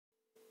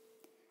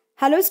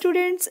Hello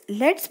students,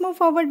 let's move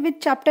forward with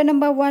chapter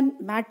number 1,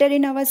 Matter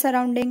in Our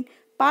Surrounding,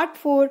 part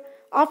 4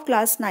 of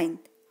class 9th.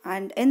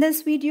 And in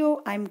this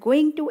video, I'm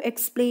going to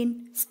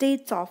explain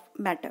states of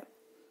matter.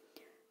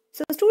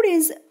 So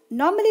students,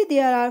 normally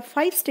there are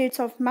 5 states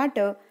of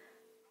matter.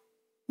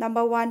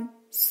 Number 1,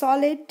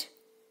 solid,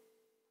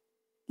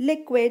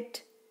 liquid,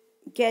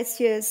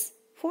 gaseous.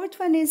 Fourth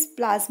one is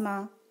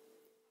plasma.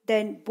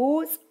 Then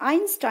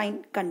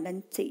Bose-Einstein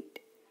condensate.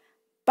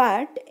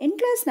 But in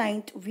class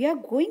 9th, we are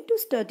going to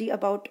study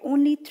about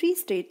only 3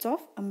 states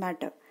of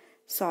matter: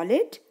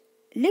 solid,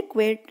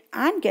 liquid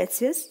and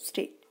gaseous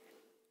state.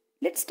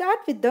 Let's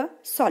start with the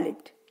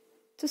solid.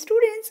 So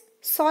students,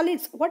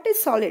 solids, what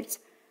is solids?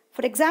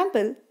 For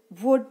example,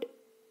 wood,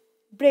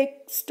 brick,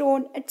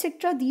 stone,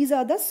 etc. These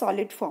are the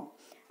solid form.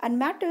 And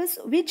matters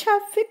which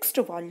have fixed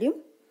volume,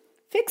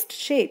 fixed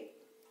shape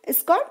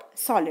is called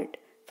solid.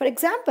 For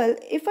example,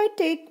 if I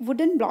take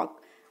wooden block,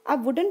 आप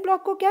wooden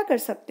block को क्या कर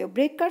सकते हो?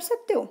 Break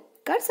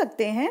कर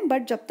सकते हैं,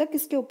 but जब तक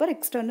इसके ऊपर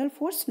एक्सटर्नल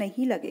फोर्स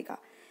नहीं लगेगा,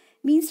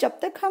 मीन्स जब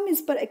तक हम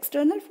इस पर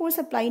एक्सटर्नल फोर्स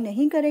अप्लाई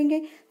नहीं करेंगे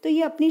तो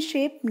ये अपनी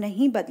शेप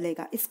नहीं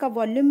बदलेगा, इसका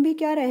वॉल्यूम भी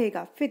क्या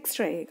रहेगा?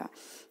 फिक्स्ड रहेगा.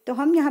 तो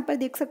हम यहाँ पर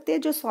देख सकते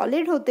हैं जो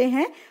सॉलिड होते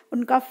हैं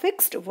उनका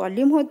फिक्स्ड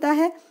वॉल्यूम होता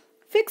है,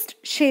 फिक्स्ड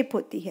शेप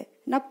होती है.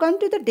 Now come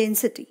to the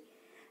density.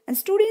 And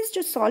students,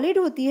 जो सॉलिड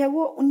होती है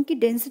वो उनकी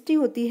डेंसिटी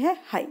होती है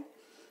high.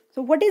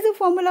 So what is the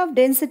formula of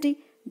density?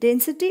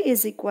 Density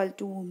is equal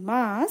to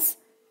mass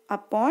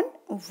upon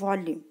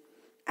volume.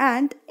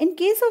 And in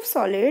case of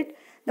solid,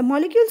 the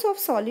molecules of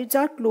solids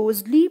are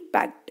closely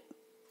packed.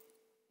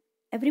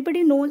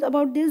 Everybody knows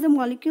about this. The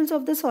molecules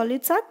of the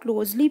solids are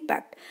closely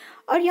packed.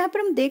 और यहाँ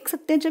पर हम देख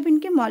सकते हैं जब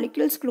इनके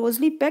molecules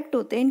closely packed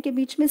होते हैं, इनके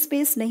बीच में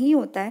space नहीं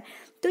होता है,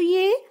 तो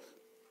ये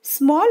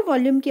small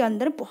volume के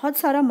अंदर बहुत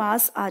सारा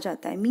mass आ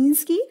जाता है.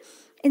 Means कि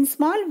in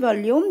small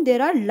volume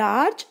there are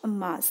large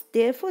mass,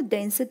 therefore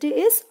density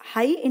is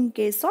high in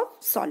case of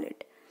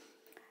solid.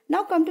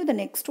 Now come to the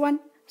next one.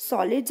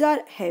 Solids are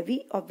heavy.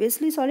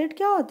 Obviously solid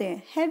क्या होते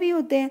हैं? Heavy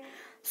होते हैं.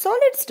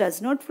 Solids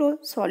does not flow.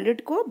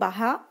 Solid को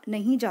बहा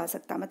नहीं जा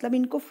सकता, मतलब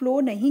इनको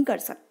flow नहीं कर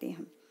सकते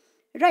हम.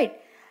 Right?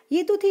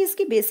 ये तो थी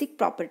इसकी basic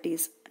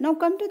properties. Now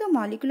come to the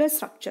molecular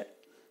structure.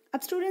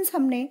 अब स्टूडेंट्स,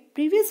 हमने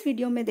प्रीवियस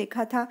वीडियो में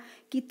देखा था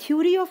कि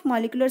थ्योरी ऑफ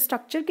मॉलिक्यूलर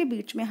स्ट्रक्चर के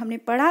बीच में हमने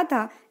पढ़ा था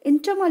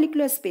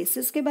इंटरमॉलिक्यूलर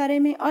स्पेसेस के बारे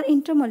में और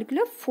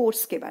इंटरमॉलिक्यूलर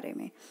फोर्स के बारे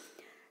में.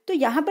 तो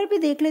यहाँ पर भी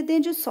देख लेते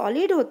हैं जो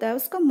सॉलिड होता है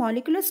उसका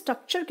मॉलिक्यूलर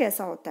स्ट्रक्चर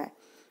कैसा होता है.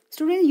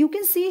 Student, you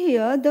can see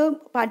here the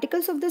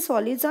particles of the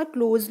solids are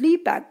closely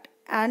packed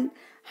and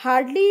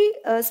hardly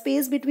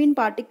space between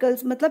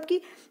particles. मतलब कि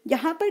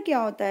यहाँ पर क्या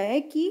होता है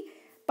कि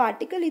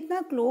पार्टिकल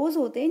इतना क्लोज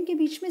होते हैं, इनके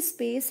बीच में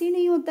स्पेस ही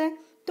नहीं होता है.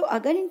 तो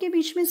अगर इनके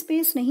बीच में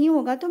स्पेस नहीं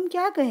होगा तो हम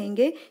क्या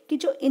कहेंगे कि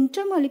जो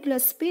इंटरमॉलिक्यूलर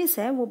स्पेस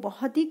है वो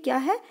बहुत ही क्या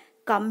है?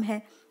 कम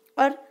है.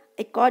 और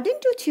according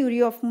to theory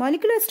of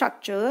molecular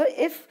structure,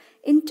 if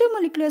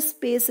intermolecular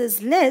space is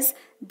less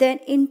than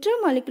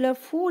intermolecular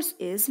force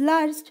is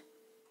large.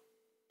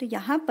 तो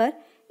यहाँ पर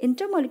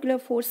इंटरमॉलिक्यूलर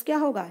फोर्स क्या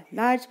होगा?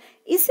 लार्ज.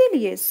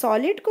 इसीलिए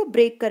सॉलिड को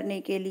ब्रेक करने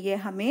के लिए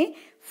हमें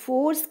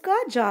फोर्स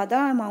का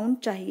ज़्यादा अमाउंट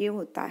चाहिए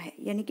होता है,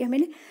 यानी कि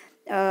हमें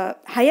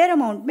हायर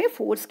अमाउंट में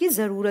फोर्स की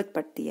ज़रूरत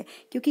पड़ती है,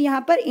 क्योंकि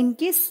यहाँ पर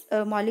इनके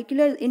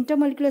मॉलिक्यूलर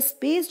इंटरमॉलिक्यूलर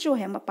स्पेस जो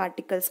है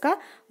पार्टिकल्स का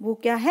वो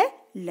क्या है?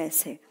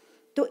 लेस है.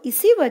 तो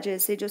इसी वजह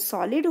से जो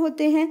सॉलिड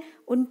होते हैं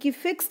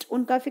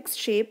उनका फिक्स्ड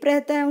शेप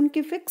रहता है,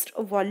 उनकी फिक्स्ड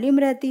वॉल्यूम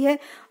रहती है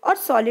और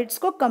सॉलिड्स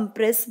को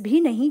कंप्रेस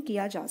भी नहीं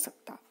किया जा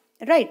सकता.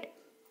 Right.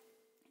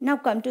 Now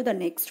come to the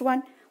next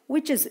one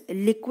which is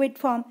liquid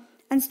form.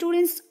 And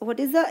students, what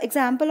is the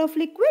example of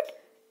liquid?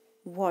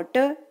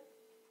 Water,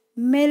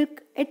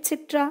 milk,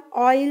 etc.,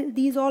 oil.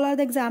 These all are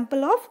the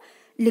example of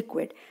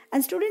liquid.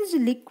 And students,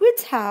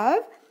 liquids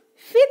have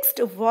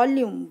fixed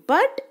volume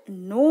but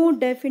no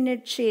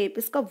definite shape.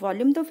 इसका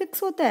volume तो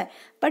fix होता है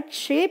but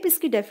shape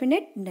इसकी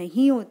definite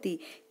नहीं होती,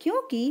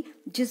 क्योंकि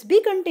जिस भी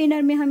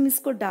कंटेनर में हम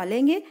इसको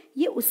डालेंगे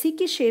ये उसी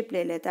की शेप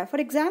ले लेता है. फॉर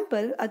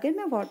एग्जाम्पल, अगर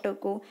मैं वाटर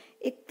को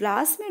एक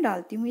ग्लास में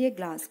डालती हूँ, ये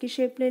ग्लास की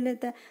शेप ले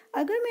लेता है.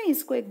 अगर मैं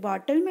इसको एक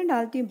बॉटल में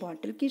डालती हूँ,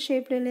 बॉटल की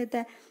शेप ले लेता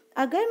है.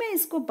 अगर मैं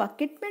इसको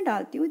बकेट में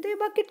डालती हूँ तो ये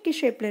बकेट की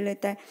शेप ले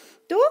लेता है.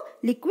 तो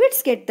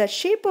liquids get the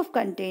shape of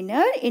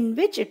container in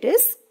which it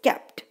is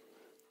kept.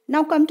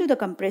 Now come to the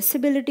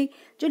compressibility.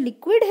 जो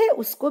लिक्विड है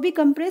उसको भी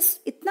कंप्रेस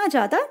इतना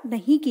ज़्यादा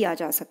नहीं किया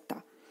जा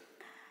सकता.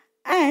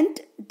 And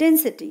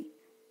density.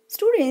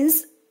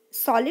 स्टूडेंट्स,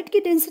 सॉलिड की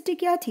डेंसिटी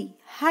क्या थी?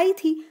 हाई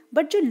थी.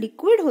 बट जो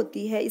लिक्विड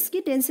होती है इसकी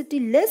डेंसिटी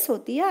लेस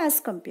होती है एज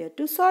कम्पेयर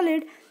टू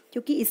सॉलिड,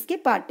 क्योंकि इसके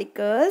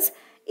पार्टिकल्स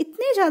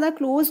इतने ज़्यादा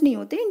क्लोज नहीं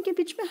होते, इनके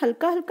बीच में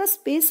हल्का हल्का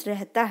स्पेस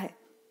रहता है.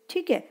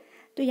 ठीक है,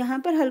 तो यहाँ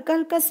पर हल्का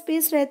हल्का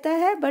स्पेस रहता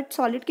है बट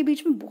सॉलिड के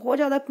बीच में बहुत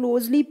ज़्यादा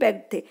क्लोजली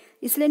पैक्ड थे,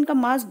 इसलिए इनका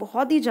मास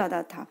बहुत ही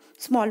ज़्यादा था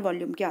स्मॉल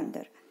वॉल्यूम के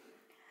अंदर.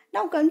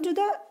 Now come to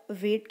the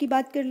wait की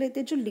बात कर लेते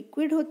हैं. जो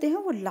लिक्विड होते हैं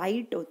वो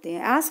लाइट होते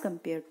हैं एज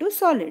कम्पेयर टू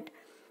सॉलिड,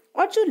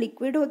 और जो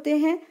लिक्विड होते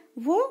हैं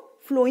वो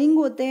फ्लोइंग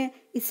होते हैं,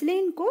 इसलिए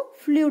इनको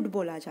फ्लूइड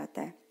बोला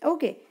जाता है.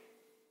 Okay.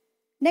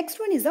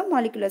 Next one is the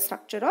molecular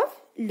structure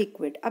of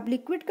liquid. अब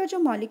लिक्विड का जो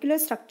मॉलिक्यूलर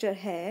स्ट्रक्चर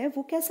है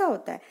वो कैसा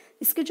होता है,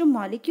 इसके जो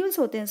मॉलिक्यूल्स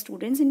होते हैं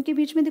स्टूडेंट्स, इनके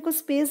बीच में देखो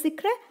स्पेस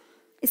दिख रहा है,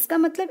 इसका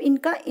मतलब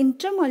इनका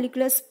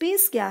इंटरमॉलिक्यूलर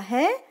स्पेस क्या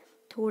है,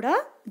 थोड़ा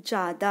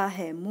ज़्यादा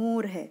है,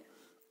 मोर है।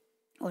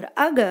 और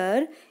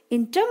अगर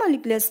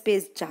इंटरमॉलिक्यूलर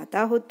स्पेस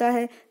ज़्यादा होता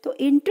है तो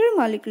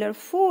इंटरमॉलिक्यूलर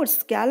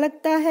फोर्स क्या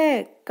लगता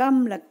है,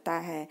 कम लगता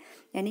है।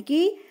 यानी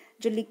कि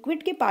जो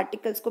लिक्विड के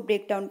पार्टिकल्स को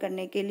ब्रेक डाउन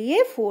करने के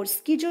लिए फोर्स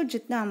की जो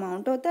जितना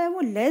अमाउंट होता है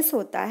वो लेस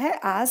होता है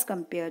as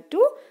compare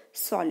to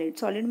solid.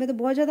 Solid में तो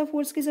बहुत ज़्यादा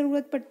फोर्स की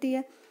ज़रूरत पड़ती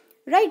है,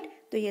 राइट।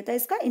 तो ये था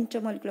इसका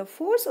इंटरमॉलिक्यूलर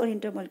फोर्स और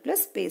इंटरमॉलिक्यूलर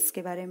स्पेस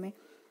के बारे में।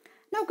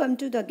 Now come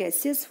to the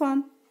gaseous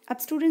form. अब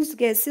स्टूडेंट्स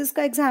गैसेस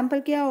का एग्जाम्पल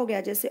क्या हो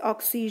गया, जैसे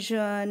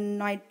ऑक्सीजन,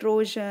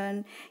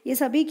 नाइट्रोजन, ये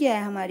सभी क्या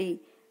है हमारी,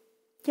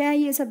 क्या है,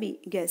 ये सभी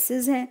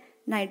गैसेस हैं।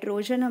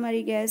 नाइट्रोजन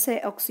हमारी गैस है,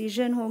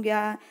 ऑक्सीजन हो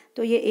गया,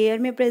 तो ये एयर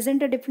में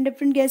प्रेजेंट है डिफरेंट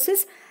डिफरेंट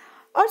गैसेस।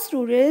 और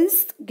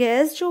स्टूडेंट्स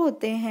गैस जो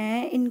होते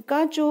हैं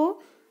इनका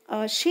जो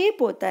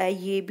शेप होता है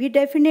ये भी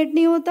डेफिनेट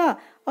नहीं होता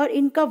और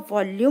इनका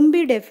वॉल्यूम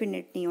भी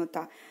डेफिनेट नहीं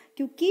होता,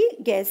 क्योंकि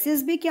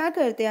गैसेस भी क्या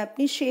करते हैं,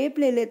 अपनी शेप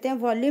ले लेते हैं,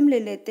 वॉल्यूम ले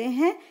लेते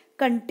हैं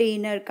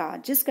कंटेनर का,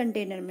 जिस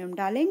कंटेनर में हम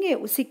डालेंगे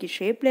उसी की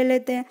शेप ले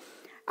लेते हैं।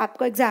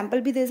 आपको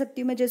एग्जाम्पल भी दे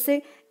सकती हूँ मैं,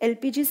 जैसे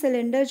एलपीजी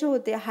सिलेंडर जो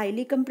होते हैं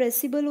हाईली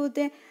कंप्रेसिबल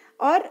होते हैं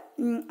और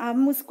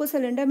हम उसको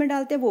सिलेंडर में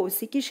डालते हैं वो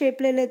उसी की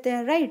शेप ले लेते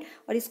हैं, राइट।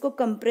 और इसको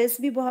कंप्रेस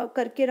भी बहुत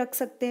करके रख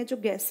सकते हैं। जो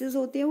गैसेस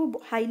होती हैं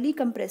वो हाईली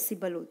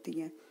कंप्रेसिबल होती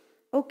हैं,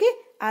 okay,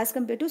 as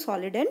compare to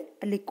solid and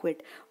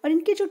liquid. और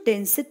इनकी जो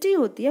डेंसिटी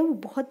होती है वो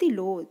बहुत ही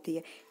लो होती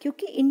है,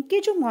 क्योंकि इनके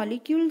जो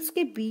मॉलिक्यूल्स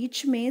के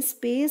बीच में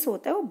स्पेस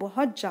होता है वो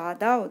बहुत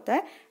ज़्यादा होता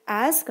है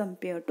as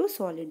compare to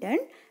solid and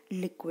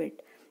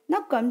liquid.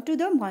 Now come to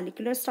the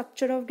molecular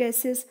structure of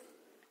gases.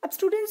 अब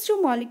स्टूडेंट्स जो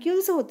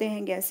मॉलिक्यूल्स होते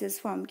हैं गैसेस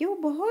फॉर्म के वो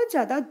बहुत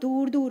ज़्यादा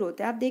दूर दूर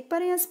होते हैं। आप देख पा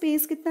रहे हैं यहाँ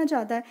स्पेस कितना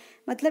ज़्यादा है,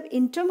 मतलब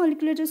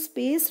इंटरमॉलिक्यूलर जो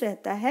स्पेस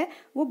रहता है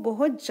वो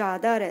बहुत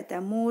ज़्यादा रहता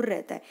है, मोर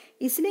रहता है।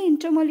 इसलिए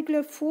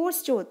इंटरमॉलिक्यूलर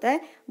फोर्स जो होता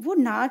है वो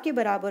ना के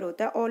बराबर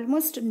होता है,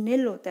 ऑलमोस्ट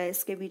निल होता है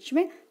इसके बीच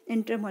में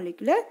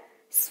इंटरमॉलिक्यूलर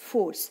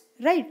फोर्स,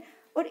 राइट।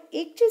 और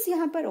एक चीज़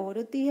यहाँ पर और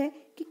होती है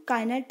कि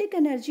काइनेटिक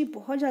एनर्जी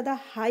बहुत ज़्यादा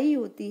हाई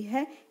होती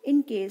है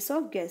इन केस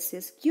ऑफ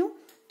गैसेस। क्यों?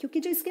 क्योंकि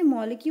जो इसके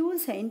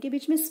मॉलिक्यूल्स हैं इनके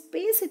बीच में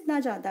स्पेस इतना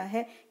ज़्यादा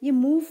है, ये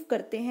मूव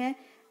करते हैं,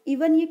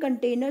 इवन ये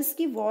कंटेनर्स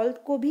की वॉल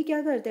को भी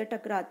क्या करते हैं,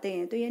 टकराते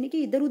हैं। तो यानी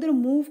कि इधर उधर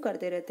मूव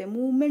करते रहते हैं,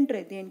 मूवमेंट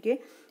रहती है इनके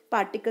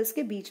पार्टिकल्स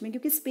के बीच में,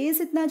 क्योंकि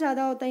स्पेस इतना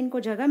ज़्यादा होता है, इनको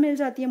जगह मिल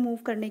जाती है मूव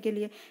करने के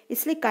लिए,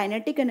 इसलिए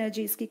काइनेटिक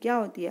एनर्जी इसकी क्या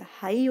होती है,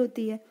 हाई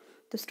होती है।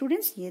 तो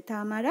स्टूडेंट्स ये था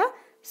हमारा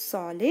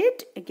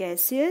सॉलिड,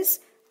 गैसियस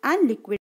एंड लिक्विड